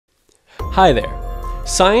Hi there.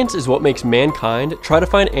 Science is what makes mankind try to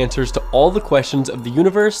find answers to all the questions of the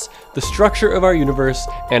universe, the structure of our universe,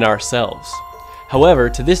 and ourselves. However,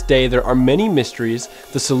 to this day there are many mysteries,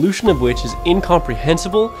 the solution of which is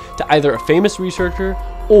incomprehensible to either a famous researcher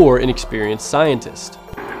or an experienced scientist.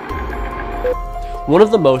 One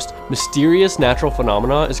of the most mysterious natural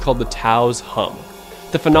phenomena is called the Taos Hum.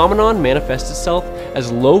 The phenomenon manifests itself as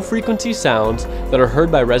low-frequency sounds that are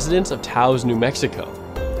heard by residents of Taos, New Mexico.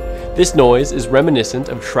 This noise is reminiscent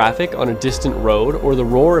of traffic on a distant road or the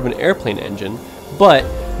roar of an airplane engine, but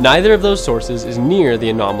neither of those sources is near the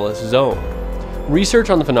anomalous zone. Research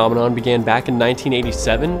on the phenomenon began back in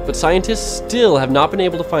 1987, but scientists still have not been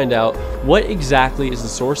able to find out what exactly is the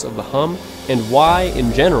source of the hum and why,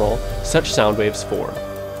 in general, such sound waves form.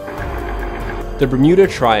 The Bermuda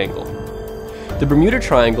Triangle. The Bermuda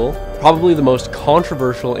Triangle, probably the most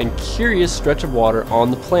controversial and curious stretch of water on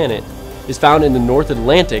the planet, is found in the North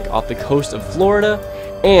Atlantic off the coast of Florida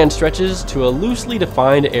and stretches to a loosely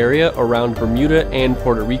defined area around Bermuda and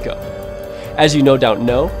Puerto Rico. As you no doubt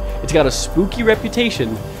know, it's got a spooky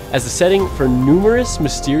reputation as the setting for numerous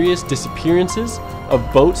mysterious disappearances of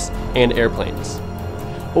boats and airplanes.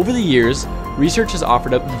 Over the years, research has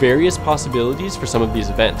offered up various possibilities for some of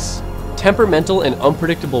these events. Temperamental and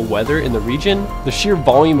unpredictable weather in the region, the sheer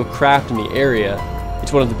volume of craft in the area,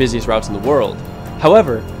 it's one of the busiest routes in the world.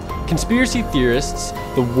 However, conspiracy theorists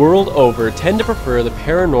the world over tend to prefer the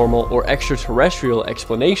paranormal or extraterrestrial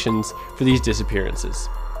explanations for these disappearances.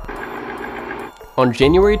 On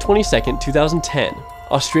January 22, 2010,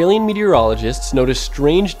 Australian meteorologists noticed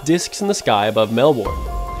strange disks in the sky above Melbourne.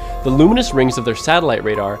 The luminous rings of their satellite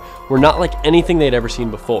radar were not like anything they'd ever seen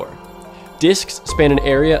before. Disks span an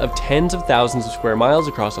area of tens of thousands of square miles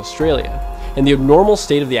across Australia, and the abnormal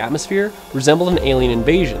state of the atmosphere resembled an alien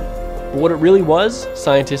invasion. But what it really was,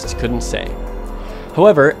 scientists couldn't say.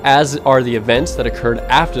 However, as are the events that occurred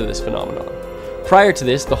after this phenomenon. Prior to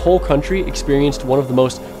this, the whole country experienced one of the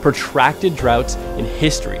most protracted droughts in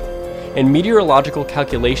history, and meteorological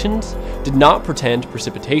calculations did not portend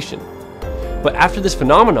precipitation. But after this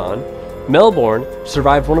phenomenon, Melbourne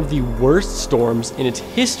survived one of the worst storms in its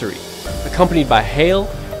history, accompanied by hail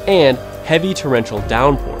and heavy torrential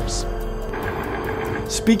downpours.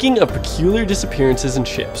 Speaking of peculiar disappearances in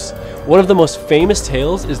ships, one of the most famous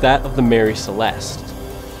tales is that of the Mary Celeste.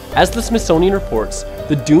 As the Smithsonian reports,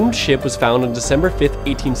 the doomed ship was found on December 5,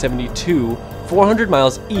 1872, 400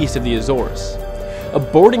 miles east of the Azores. A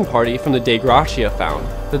boarding party from the Dei Gratia found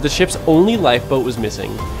that the ship's only lifeboat was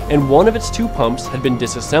missing, and one of its two pumps had been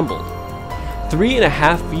disassembled.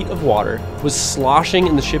 3.5 feet of water was sloshing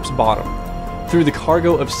in the ship's bottom. Through the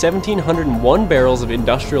cargo of 1,701 barrels of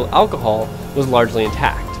industrial alcohol was largely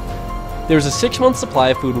intact. There was a 6-month supply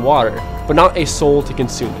of food and water, but not a soul to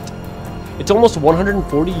consume it. It's almost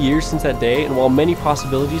 140 years since that day, and while many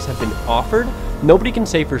possibilities have been offered, nobody can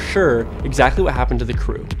say for sure exactly what happened to the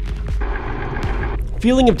crew.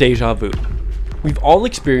 Feeling of deja vu. We've all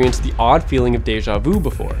experienced the odd feeling of deja vu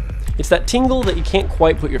before. It's that tingle that you can't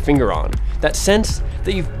quite put your finger on, that sense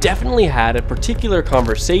that you've definitely had a particular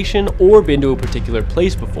conversation or been to a particular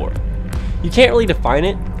place before. You can't really define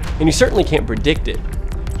it, and you certainly can't predict it,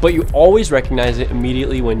 but you always recognize it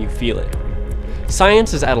immediately when you feel it.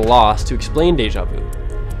 Science is at a loss to explain deja vu,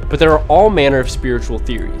 but there are all manner of spiritual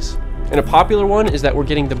theories, and a popular one is that we're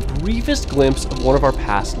getting the briefest glimpse of one of our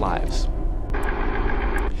past lives.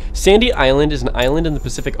 Sandy Island is an island in the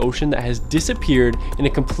Pacific Ocean that has disappeared in a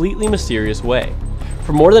completely mysterious way.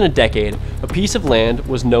 For more than a decade, a piece of land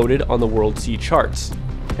was noted on the World Sea Charts,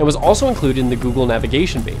 and was also included in the Google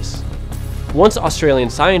navigation base. Once Australian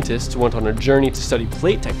scientists went on a journey to study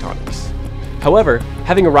plate tectonics. However,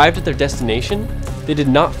 having arrived at their destination, they did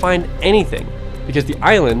not find anything because the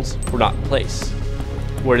islands were not in place.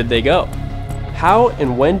 Where did they go? How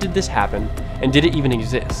and when did this happen, and did it even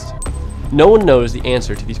exist? No one knows the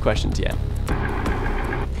answer to these questions yet.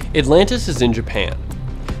 Atlantis is in Japan.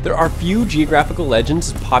 There are few geographical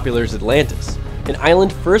legends as popular as Atlantis, an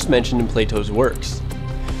island first mentioned in Plato's works.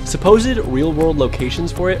 Supposed real-world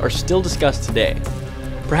locations for it are still discussed today.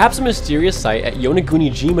 Perhaps a mysterious site at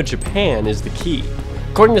Yonaguni-jima, Japan is the key.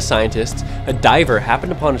 According to scientists, a diver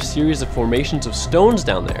happened upon a series of formations of stones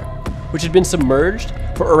down there, which had been submerged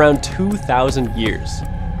for around 2,000 years.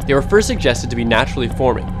 They were first suggested to be naturally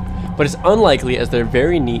forming, but it's unlikely as they're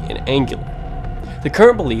very neat and angular. The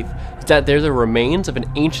current belief is that they're the remains of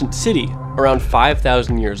an ancient city around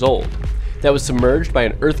 5,000 years old that was submerged by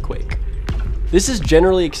an earthquake. This is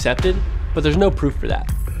generally accepted, but there's no proof for that.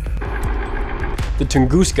 The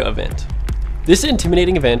Tunguska event. This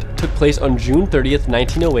intimidating event took place on June 30th,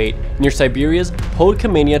 1908 near Siberia's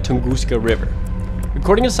Podkamenia Tunguska River. A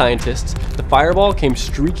According to scientists, the fireball came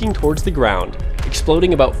streaking towards the ground,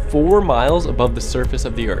 exploding about 4 miles above the surface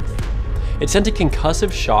of the Earth. It sent a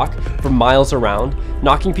concussive shock for miles around,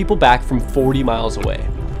 knocking people back from 40 miles away.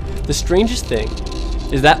 The strangest thing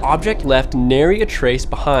is that object left nary a trace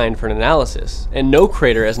behind for an analysis, and no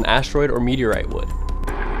crater as an asteroid or meteorite would.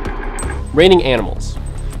 Raining animals.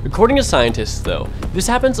 According to scientists, though, this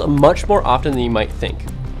happens much more often than you might think.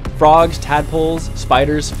 Frogs, tadpoles,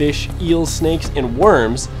 spiders, fish, eels, snakes, and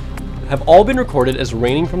worms have all been recorded as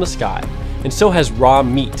raining from the sky, and so has raw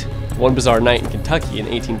meat, one bizarre night in Kentucky in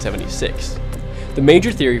 1876. The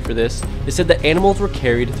major theory for this is said that animals were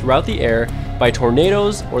carried throughout the air by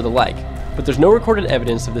tornadoes or the like, but there's no recorded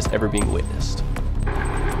evidence of this ever being witnessed.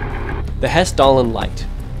 The Hessdalen Light.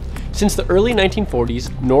 Since the early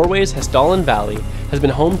 1940s, Norway's Hessdalen Valley has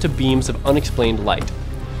been home to beams of unexplained light.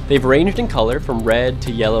 They've ranged in color from red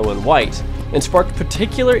to yellow and white, and sparked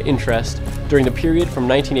particular interest during the period from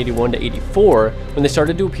 1981 to 84 when they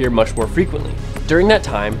started to appear much more frequently. During that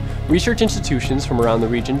time, research institutions from around the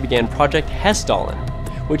region began Project Hessdalen,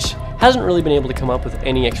 which hasn't really been able to come up with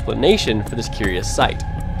any explanation for this curious sight.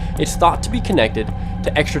 It's thought to be connected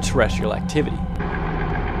to extraterrestrial activity.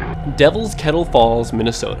 Devil's Kettle Falls,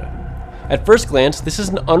 Minnesota. At first glance, this is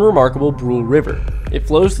an unremarkable Brule River. It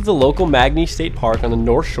flows through the local Magny State Park on the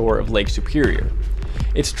north shore of Lake Superior.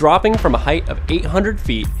 It's dropping from a height of 800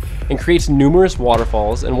 feet and creates numerous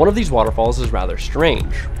waterfalls, and one of these waterfalls is rather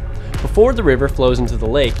strange. Before the river flows into the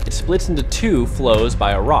lake, it splits into 2 flows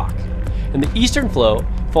by a rock, and the eastern flow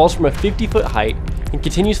falls from a 50-foot height and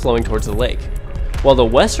continues flowing towards the lake, while the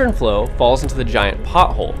western flow falls into the giant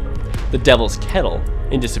pothole, the Devil's Kettle,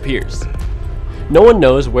 and disappears. No one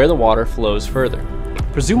knows where the water flows further.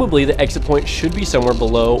 Presumably the exit point should be somewhere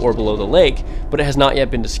below or below the lake, but it has not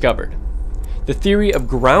yet been discovered. The theory of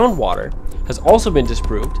groundwater has also been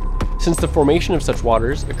disproved, since the formation of such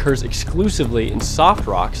waters occurs exclusively in soft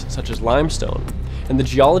rocks such as limestone, and the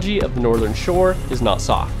geology of the northern shore is not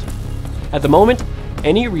soft. At the moment,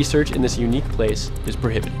 any research in this unique place is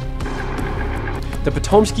prohibited. The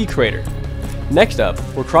Potomsky Crater. Next up,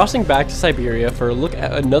 we're crossing back to Siberia for a look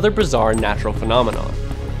at another bizarre natural phenomenon.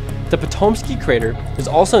 The Potomsky Crater is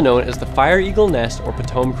also known as the Fire Eagle Nest or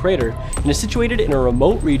Potom Crater and is situated in a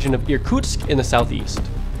remote region of Irkutsk in the southeast.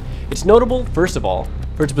 It's notable, first of all,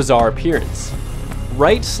 for its bizarre appearance.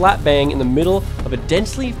 Right slap bang in the middle of a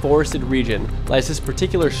densely forested region lies this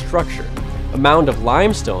particular structure, a mound of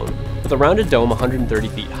limestone with a rounded dome 130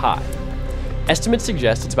 feet high. Estimates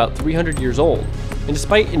suggest it's about 300 years old, and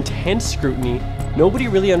despite intense scrutiny, nobody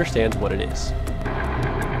really understands what it is.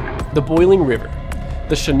 The Boiling River.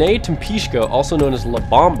 The Shanay Tempishka, also known as La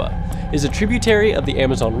Bamba, is a tributary of the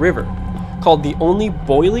Amazon River, called the only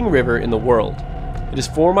boiling river in the world. It is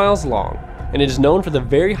 4 miles long, and it is known for the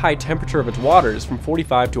very high temperature of its waters from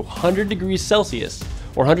 45 to 100 degrees Celsius,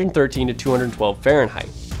 or 113 to 212 Fahrenheit.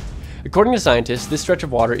 According to scientists, this stretch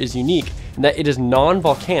of water is unique in that it is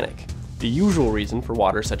non-volcanic, the usual reason for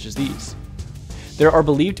water such as these. There are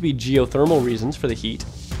believed to be geothermal reasons for the heat,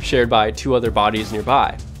 shared by 2 other bodies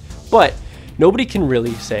nearby, but nobody can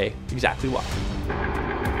really say exactly why.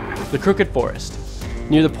 The Crooked Forest.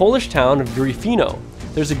 Near the Polish town of Gryfino,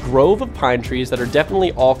 there's a grove of pine trees that are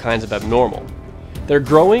definitely all kinds of abnormal. They're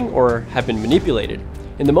growing, or have been manipulated,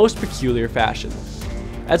 in the most peculiar fashion.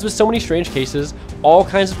 As with so many strange cases, all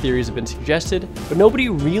kinds of theories have been suggested, but nobody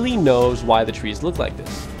really knows why the trees look like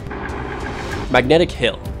this. Magnetic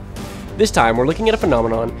Hill. This time we're looking at a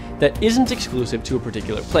phenomenon that isn't exclusive to a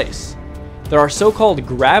particular place. There are so-called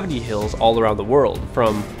gravity hills all around the world,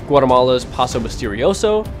 from Guatemala's Paso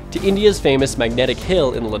Misterioso to India's famous Magnetic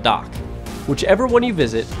Hill in Ladakh. Whichever one you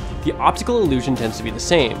visit, the optical illusion tends to be the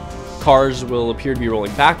same. Cars will appear to be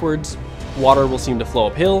rolling backwards, water will seem to flow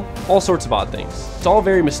uphill, all sorts of odd things. It's all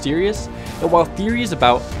very mysterious, and while theories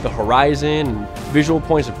about the horizon and visual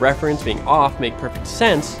points of reference being off make perfect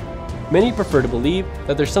sense, many prefer to believe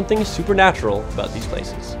that there's something supernatural about these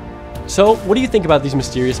places. So, what do you think about these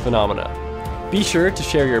mysterious phenomena? Be sure to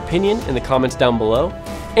share your opinion in the comments down below,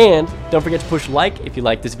 and don't forget to push like if you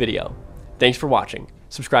like this video. Thanks for watching.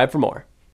 Subscribe for more.